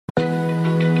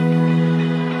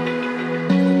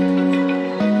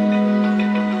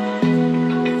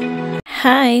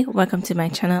Hi, welcome to my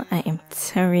channel. I am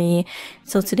Terry.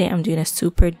 So today I'm doing a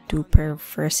super duper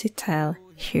versatile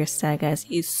hairstyle, guys.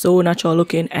 It's so natural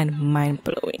looking and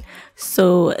mind-blowing.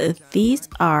 So these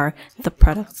are the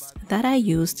products that I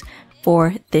used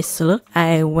for this look.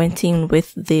 I went in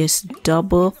with this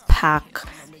double pack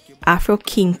Afro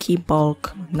Kinky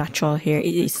Bulk natural hair.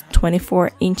 It is 24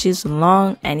 inches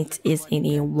long and it is in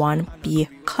a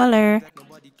 1B color.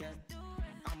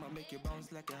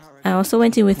 I also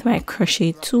went in with my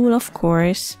crochet tool, of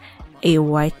course, a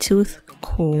white tooth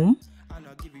comb,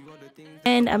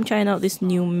 and I'm trying out this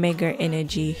new Mega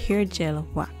Energy hair gel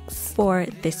wax for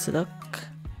this look.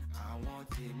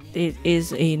 It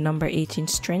is a number 18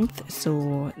 strength,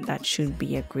 so that should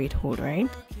be a great hold, right?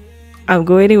 I'm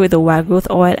going in with a wild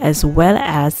growth oil as well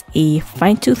as a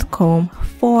fine tooth comb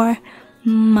for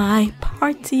my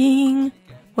parting.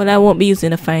 Well, I won't be using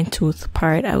the fine tooth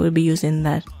part. I will be using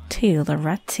that tail, the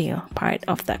rat tail part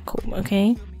of that comb,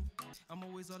 okay?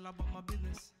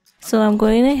 So I'm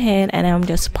going ahead and I'm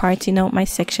just parting out my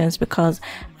sections because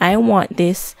I want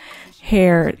this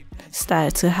hair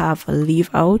style to have a leave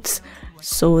out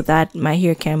so that my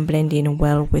hair can blend in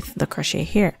well with the crochet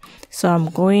hair. So I'm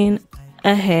going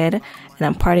ahead and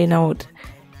I'm parting out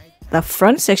the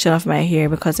front section of my hair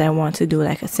because I want to do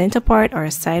like a center part or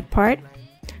a side part.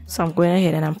 So I'm going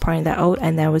ahead and I'm parting that out,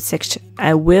 and then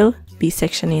I will be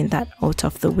sectioning that out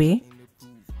of the way.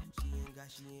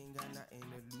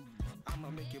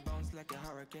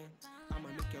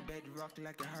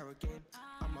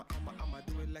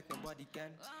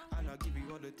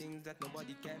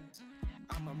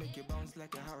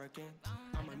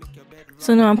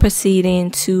 So now I'm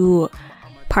proceeding to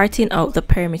parting out the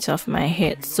perimeter of my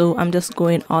head. So I'm just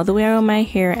going all the way around my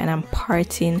hair and I'm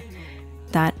parting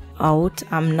that out.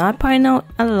 I'm not parting out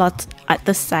a lot at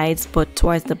the sides, but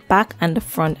towards the back and the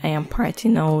front I am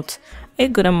parting out a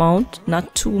good amount,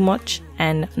 not too much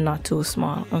and not too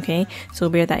small, okay? So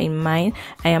bear that in mind.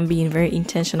 I am being very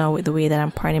intentional with the way that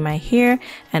I'm parting my hair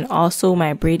and also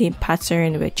my braiding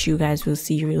pattern, which you guys will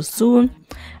see real soon.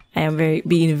 I am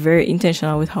being very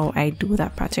intentional with how I do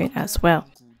that pattern as well.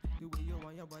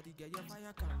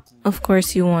 Of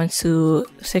course, you want to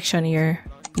section your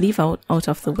leave out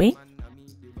of the way.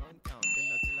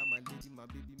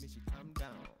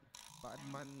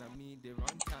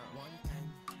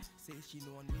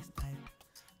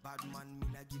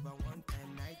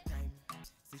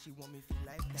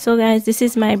 So guys, this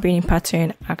is my braiding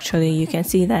pattern. Actually, you can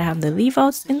see that I have the leave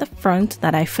outs in the front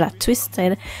that I flat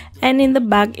twisted, and in the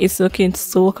back it's looking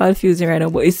so confusing right now,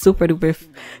 but it's super duper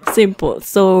simple.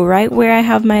 So right where I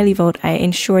have my leave out, I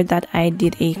ensured that I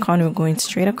did a corner going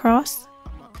straight across,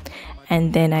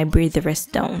 and then I braid the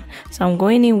rest down. So I'm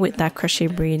going in with that crochet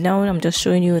braid down. I'm just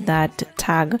showing you that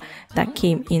tag that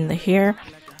came in the hair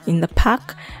in the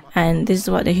pack, and this is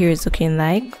what the hair is looking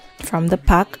like from the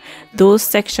pack. Those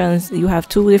sections, you have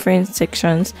two different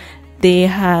sections. They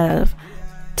have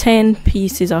 10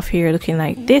 pieces of hair looking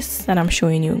like this that I'm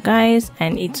showing you guys,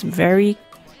 and it's very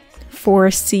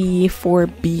 4C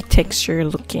 4B texture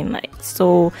looking like.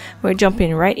 So we're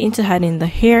jumping right into adding the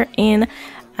hair in.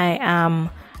 I am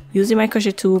using my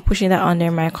crochet tool, pushing that under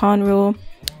my cornrow,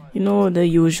 you know, the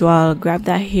usual, grab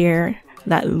that hair,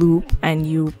 that loop, and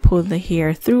you pull the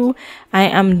hair through. I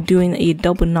am doing a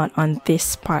double knot on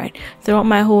this part. Throughout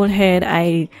my whole head,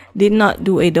 I did not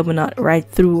do a double knot right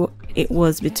through. It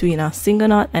was between a single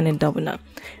knot and a double knot.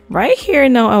 Right here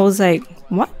now, I was like,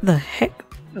 what the heck?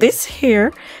 This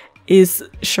hair is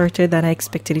shorter than I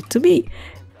expected it to be,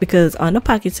 because on the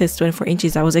pack it says 24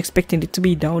 inches. I was expecting it to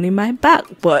be down in my back,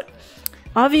 but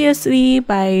obviously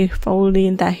by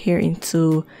folding that hair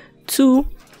into two,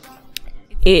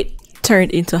 it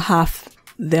turned into half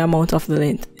the amount of the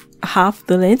length,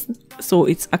 so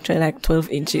it's actually like 12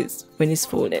 inches when it's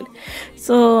folded.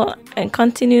 So I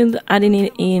continued adding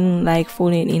it in, like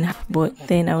folding it in half, but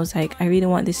then I was like, I really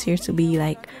want this hair to be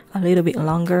like a little bit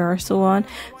longer or so on.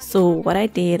 So what I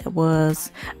did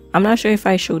was, I'm not sure if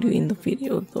I showed you in the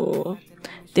video though,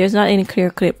 there's not any clear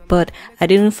clip, but I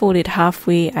didn't fold it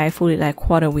halfway, I folded like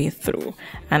quarter way through,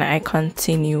 and I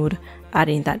continued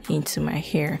adding that into my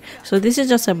hair. So this is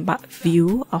just a back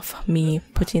view of me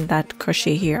putting that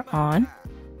crochet hair on.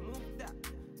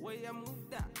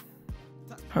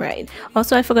 Alright,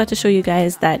 also I forgot to show you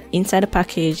guys that inside the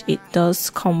package it does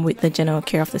come with the general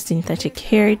care of the synthetic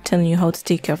hair, telling you how to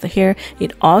take care of the hair.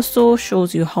 It also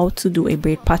shows you how to do a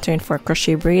braid pattern for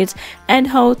crochet braids and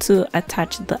how to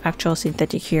attach the actual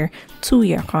synthetic hair to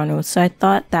your cornrows. So I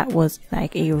thought that was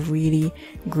like a really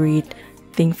great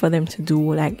thing for them to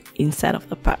do, like inside of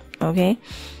the pack. Okay,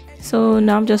 so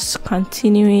now I'm just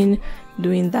continuing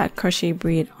doing that crochet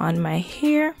braid on my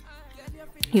hair.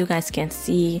 You guys can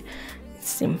see it's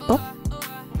simple.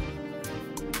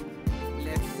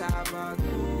 Let's have a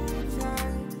good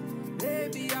time.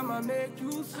 Baby, I'ma make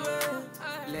you sweat.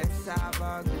 Let's have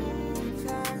a good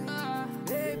time.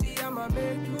 Baby, I'ma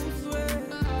make you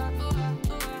sweat.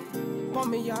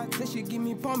 Pommy yard, say she give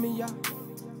me pommy yard.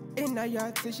 In a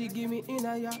yard, say she give me in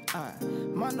a yard.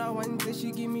 Man a wine, say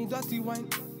she give me dirty wine.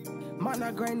 Man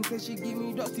a grind, say she give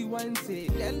me dirty wine. Say,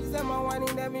 tell them a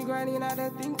whining, them me grinding, I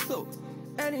don't think so.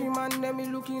 Any man, them me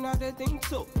looking at the think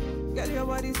so. Girl, your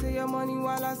body say your money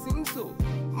while I sing so.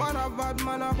 Man a bad,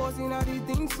 man a bossing at the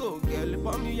thing so. Girl,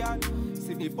 pommy yard,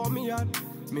 see me pommy yard.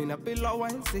 Me na pillow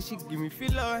wine, say she give me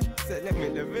filler wine. Say let me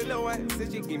the villa wine, say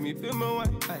she give me filmer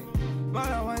wine. Aye.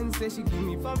 Man a wine, say she give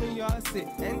me pommy yard. Say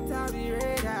enter the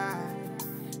radar.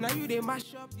 Now you they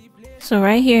mash up the place. So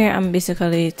right here I'm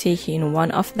basically taking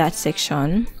one of that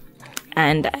section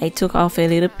and I took off a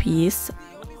little piece.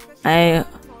 I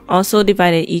also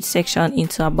divided each section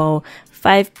into about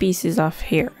 5 pieces of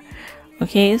hair.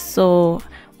 Okay, so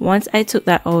once I took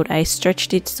that out, I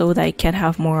stretched it so that it can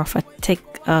have more of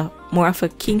a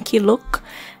kinky look,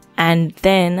 and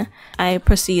then I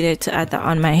proceeded to add that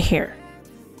on my hair.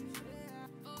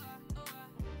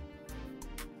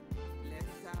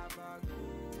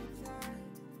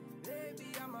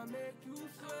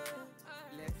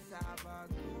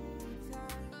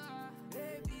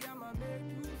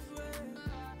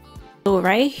 So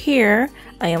right here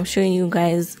I am showing you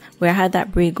guys where I had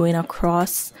that braid going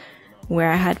across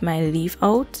where I had my leaf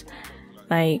out.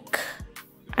 Like,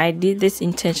 I did this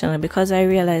intentionally because I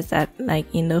realized that, like,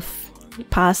 in the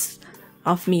past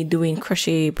of me doing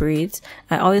crochet braids,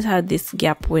 I always had this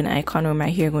gap when I corner my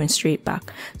hair going straight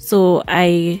back. So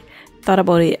I thought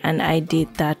about it and I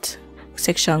did that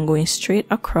section going straight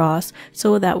across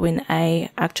so that when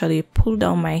I actually pull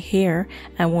down my hair,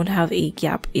 I won't have a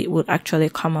gap. It would actually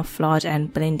camouflage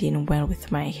and blend in well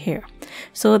with my hair.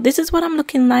 So this is what I'm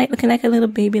looking like a little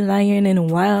baby lion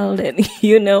and wild, and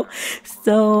you know.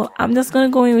 So I'm just gonna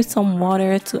go in with some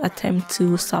water to attempt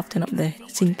to soften up the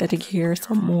synthetic hair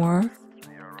some more,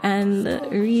 and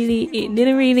really it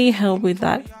didn't really help with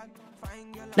that.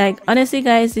 Like, honestly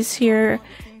guys, this hair,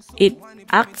 it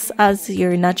acts as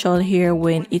your natural hair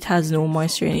when it has no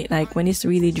moisture in it. Like, when it's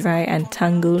really dry and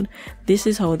tangled, this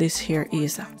is how this hair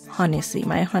is, honestly,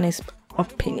 my honest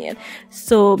opinion.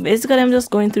 So basically I'm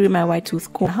just going through my white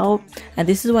tooth comb out, and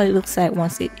this is what it looks like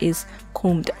once it is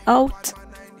combed out.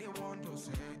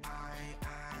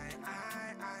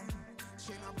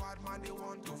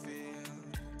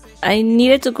 I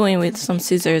needed to go in with some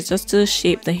scissors just to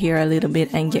shape the hair a little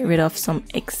bit and get rid of some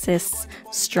excess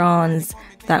strands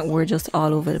that were just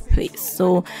all over the place.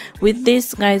 So with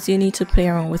this guys, you need to play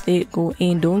around with it. Go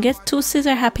in, don't get too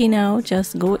scissor happy now,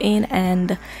 just go in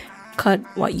and cut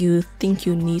what you think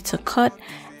you need to cut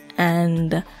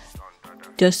and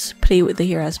just play with the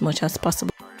hair as much as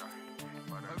possible.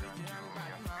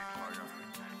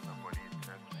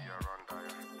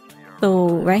 So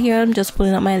right here I'm just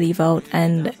pulling up my leaf out,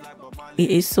 and it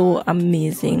is so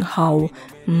amazing how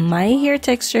my hair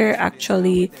texture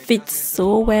actually fits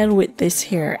so well with this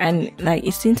hair, and like,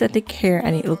 it's synthetic hair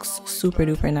and it looks super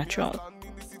duper natural.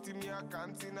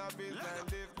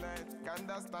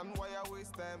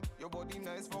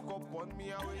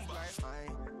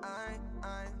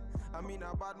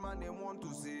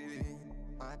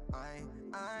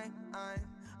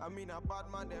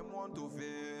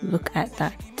 Look at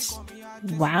that.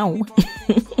 Wow.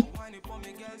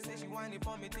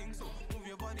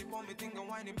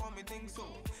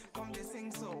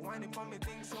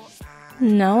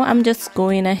 Now I'm just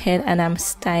going ahead and I'm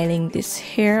styling this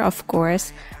hair. Of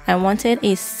course, I wanted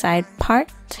a side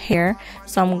part hair,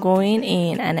 so I'm going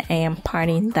in and I am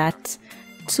parting that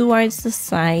towards the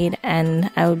side,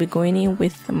 and I will be going in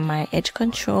with my edge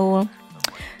control.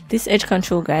 This edge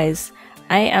control, guys,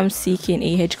 I am seeking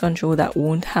a edge control that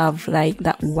won't have like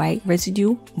that white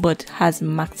residue but has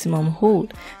maximum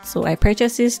hold. So I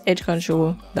purchased this edge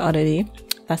control the other day.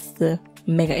 That's the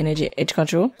Mega Energy edge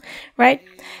control, right?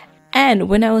 And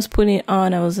when I was putting it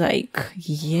on, I was like,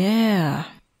 yeah,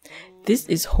 this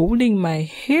is holding my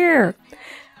hair.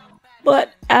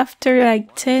 But after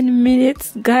like 10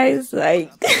 minutes, guys,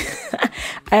 like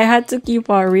I had to keep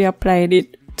on reapplying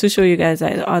it to show you guys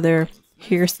like the other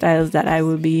hairstyles that I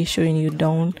will be showing you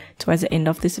down towards the end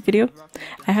of this video.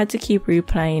 I had to keep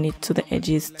reapplying it to the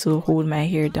edges to hold my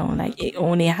hair down. Like, it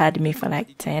only had me for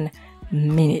like 10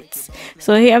 minutes.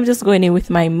 So here I'm just going in with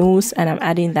my mousse and I'm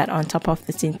adding that on top of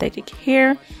the synthetic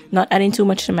hair, not adding too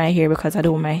much to my hair because I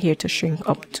don't want my hair to shrink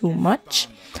up too much.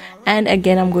 And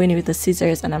again, I'm going in with the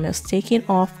scissors and I'm just taking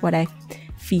off what I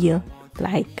feel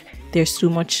like there's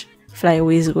too much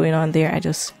flyaways going on there, I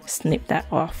just snip that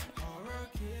off.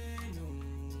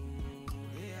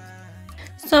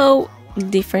 So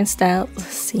different style,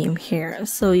 same here.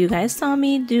 So you guys saw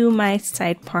me do my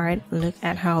side part. Look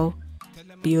at how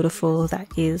beautiful that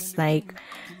is. Like,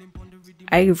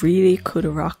 I really could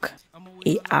rock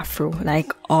a afro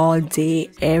like all day,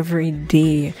 every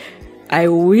day. I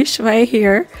wish my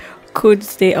hair could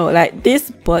stay out like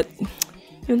this, but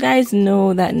you guys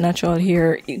know that natural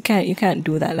hair, you can't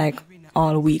do that like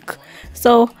all week.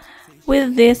 So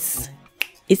with this,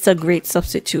 it's a great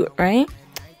substitute, right?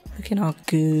 Looking all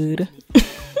good.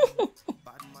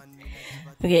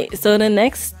 Okay, so the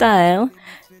next style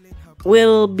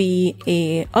will be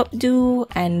a updo,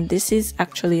 and this is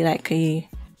actually like a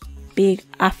big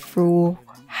afro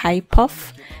high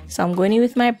puff. So I'm going in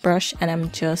with my brush and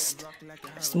I'm just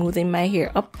smoothing my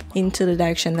hair up into the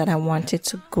direction that I want it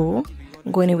to go.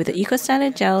 I'm going in with the Eco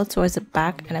Styler gel towards the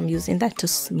back, and I'm using that to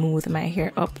smooth my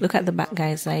hair up. Look at the back,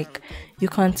 guys. Like, you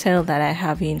can't tell that I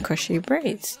have in crochet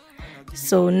braids.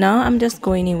 So now I'm just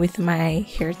going in with my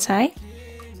hair tie,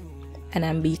 and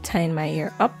I'm be tying my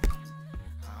hair up.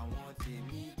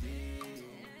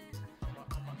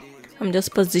 I'm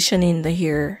just positioning the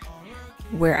hair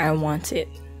where I want it.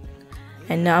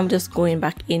 And now I'm just going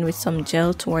back in with some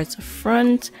gel towards the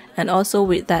front, and also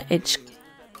with that edge,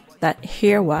 that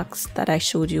hair wax that I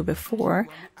showed you before.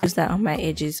 Use that on my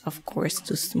edges, of course,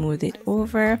 to smooth it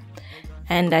over.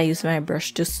 And I use my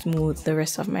brush to smooth the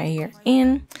rest of my hair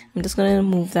in. I'm just going to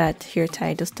move that hair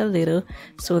tie just a little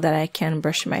so that I can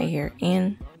brush my hair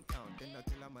in.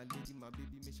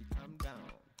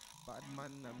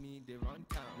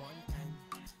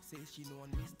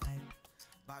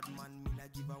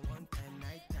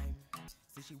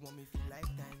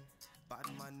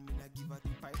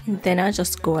 And then I'll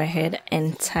just go ahead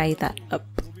and tie that up.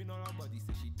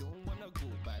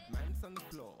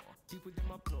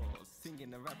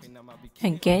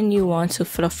 Again, you want to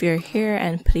fluff your hair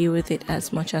and play with it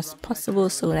as much as possible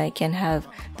so that it can have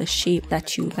the shape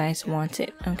that you guys want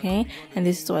it, okay? And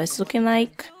this is what it's looking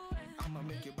like.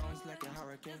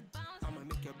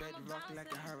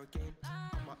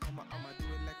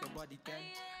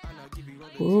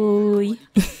 Ooh.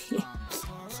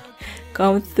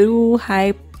 Come through,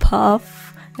 high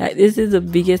puff. Like, this is the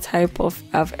biggest high puff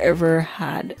I've ever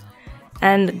had.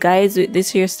 And guys, with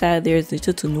this hairstyle, there's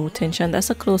little to no tension.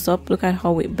 That's a close-up. Look at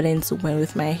how it blends well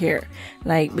with my hair.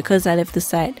 Like, because I left the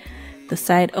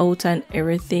side out and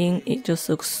everything, it just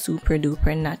looks super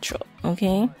duper natural,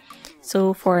 okay?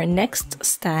 So for our next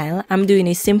style, I'm doing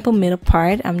a simple middle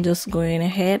part. I'm just going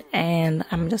ahead and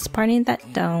I'm just parting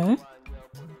that down.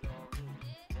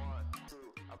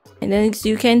 And then as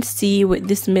you can see with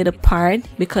this middle part,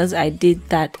 because I did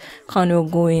that corner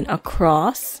going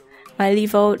across my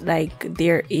leave out, like,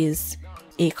 there is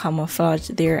a camouflage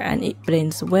there and it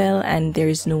blends well and there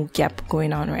is no gap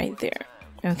going on right there,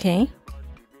 okay?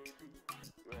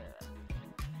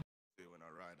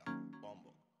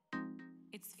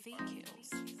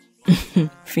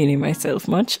 Feeling myself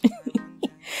much.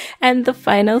 And the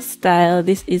final style,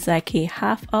 this is like a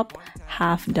half up,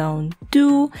 half down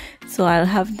do. So I'll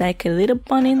have like a little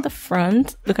bun in the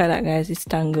front. Look at that, guys, it's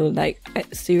tangled. Like,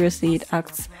 seriously, it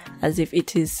acts as if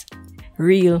it is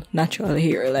real natural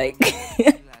hair. Like,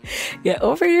 get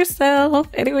over yourself.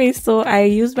 Anyway, so I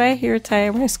use my hair tie,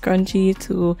 my scrunchie,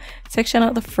 to section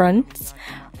out the fronts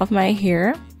of my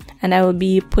hair, and I will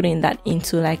be putting that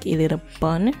into like a little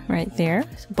bun right there.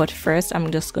 But first,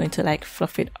 I'm just going to like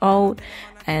fluff it out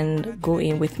and go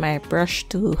in with my brush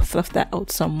to fluff that out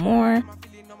some more.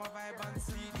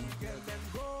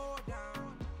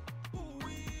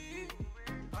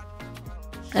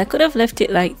 I could have left it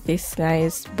like this,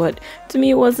 guys, but to me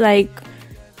it was like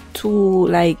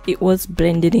it was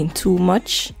blended in too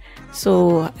much,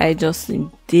 so I just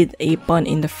did a bun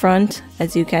in the front.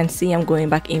 As you can see, I'm going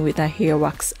back in with a hair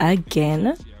wax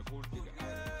again.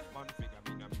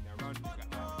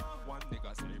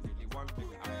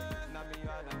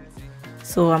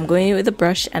 So I'm going with the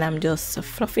brush and I'm just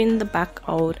fluffing the back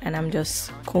out, and I'm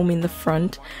just combing the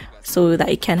front so that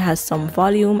it can have some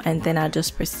volume, and then I'll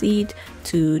just proceed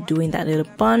to doing that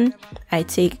little bun. I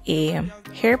take a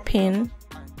hairpin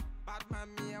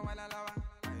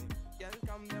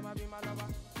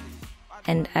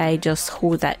and I just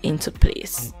hold that into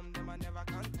place.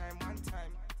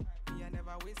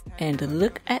 And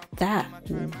look at that.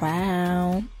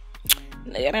 Wow,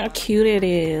 look at how cute it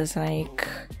is. Like,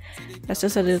 that's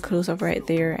just a little close-up right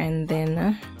there, and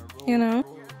then you know,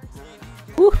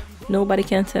 whew, nobody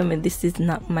can tell me this is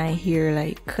not my hair.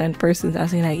 Like, and person's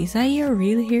asking like, is that your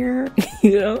real hair?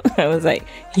 You know, I was like,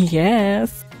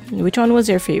 yes. Which one was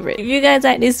your favorite? If you guys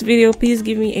like this video, please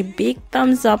give me a big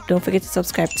thumbs up. Don't forget to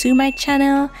subscribe to my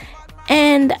channel,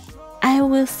 and I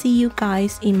will see you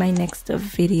guys in my next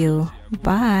video.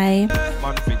 Bye.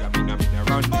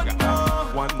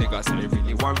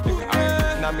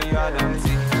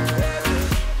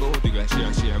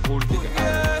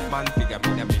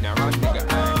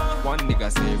 One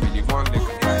nigga say really one nigga.